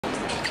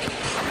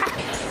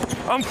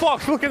I'm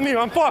Fox. Look at me.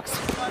 I'm Fox.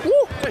 Woo!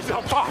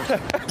 I'm Fox.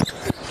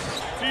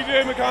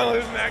 TJ McConnell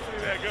isn't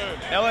actually that good.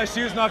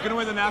 LSU's not going to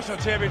win the national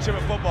championship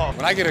of football.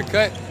 When I get a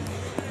cut,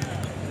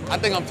 I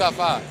think I'm top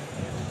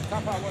 5.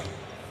 Top 5 what?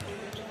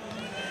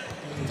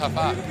 Top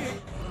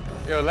 5.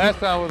 Yo, last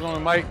time I was on the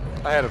mic,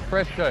 I had a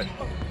fresh cut,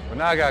 but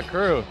now I got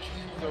curls.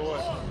 So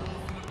what?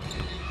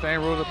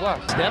 Same rules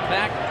apply. Step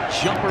back,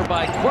 jumper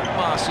by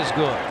Korkmaz is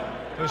good.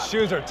 Those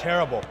shoes are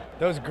terrible.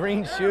 Those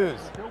green shoes.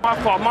 My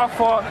fault, my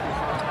fault.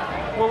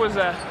 What was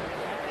that?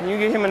 Can you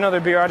get him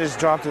another beer? I just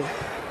dropped it.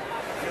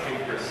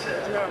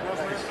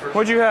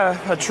 What'd you have?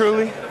 A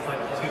Truly?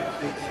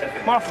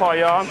 My fault,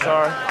 y'all. I'm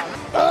sorry.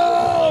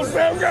 Oh,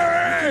 Sam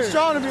Gary! Too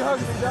strong to be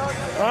hugging me, dog.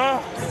 Huh?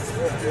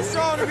 Too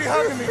strong to be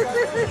hugging me, dog.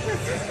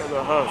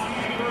 A hug.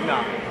 No.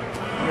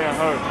 Give me a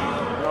hug.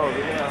 No,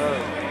 give me a hug.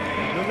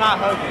 Do not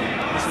hug me.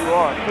 Yes, you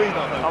are. Please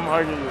don't hug me. I'm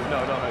hugging you. No,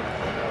 don't hug me.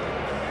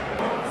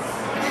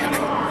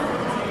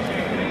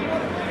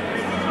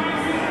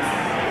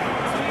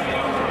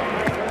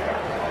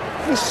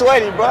 You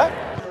sweaty, bro.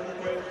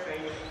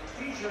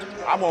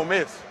 I'm gonna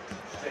miss.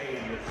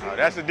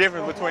 That's the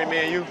difference between me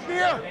and you.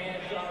 Beer!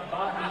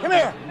 Come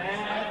here.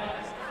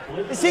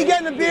 Is he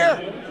getting a beer?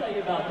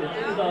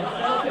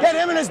 Get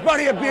him and his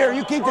buddy a beer.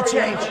 You keep the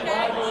change.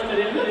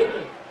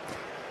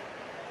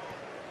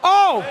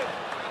 Oh!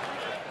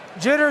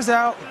 Jitter's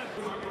out.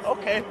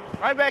 Okay,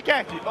 right back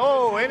at you.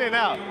 Oh, in and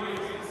out.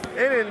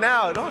 In and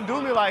out. Don't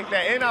do me like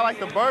that. In and out like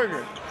the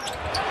burger.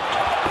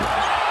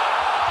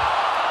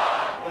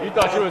 You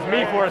thought you was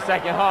me for a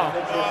second, huh?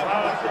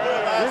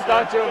 You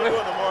thought you was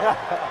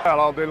me.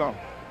 All day long.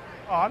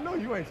 Oh, I know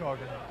you ain't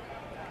talking.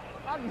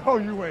 I know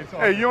you ain't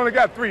talking. Hey, you only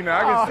got 3 now.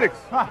 I get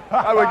 6.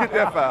 I will get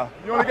that foul.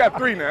 You only got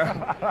 3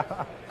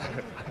 now.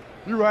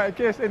 You right, I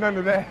can't say none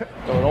of that.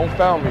 So don't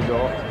foul me,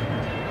 dog.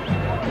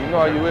 You know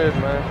how you is,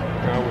 man.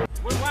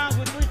 We're rounds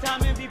with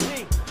 3-time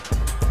MVP,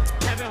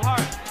 Kevin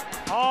Hart.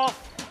 Off.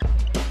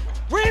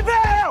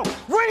 Rebound!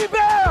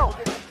 Rebound!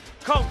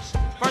 Coach,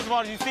 first of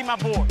all, did you see my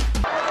board?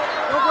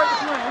 Don't break the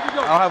plane. Here we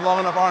go. I don't have long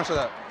enough arms for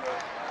that.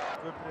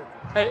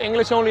 Hey,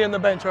 English only in the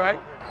bench, right?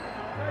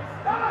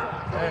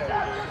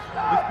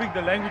 We speak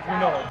the language we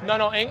know.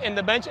 No, in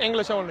the bench,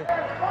 English only. So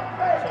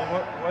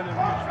what is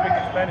we speak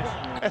in Spanish?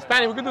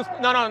 Spanish, we could do,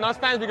 no, not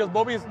Spanish because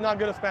Bobby is not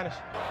good at Spanish.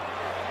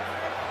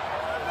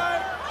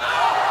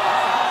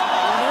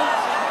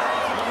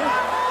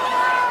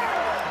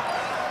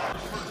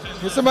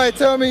 Can somebody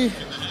tell me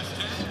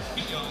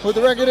what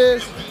the record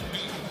is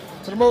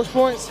for the most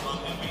points?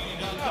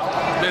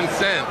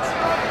 Vincent.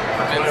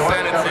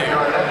 Insanity.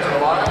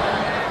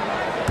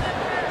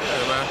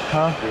 Hey, man.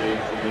 Huh?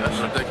 That's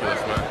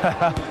ridiculous, man.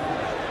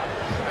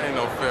 That ain't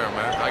no fair,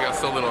 man. I got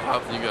so little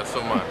hops and you got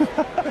so much.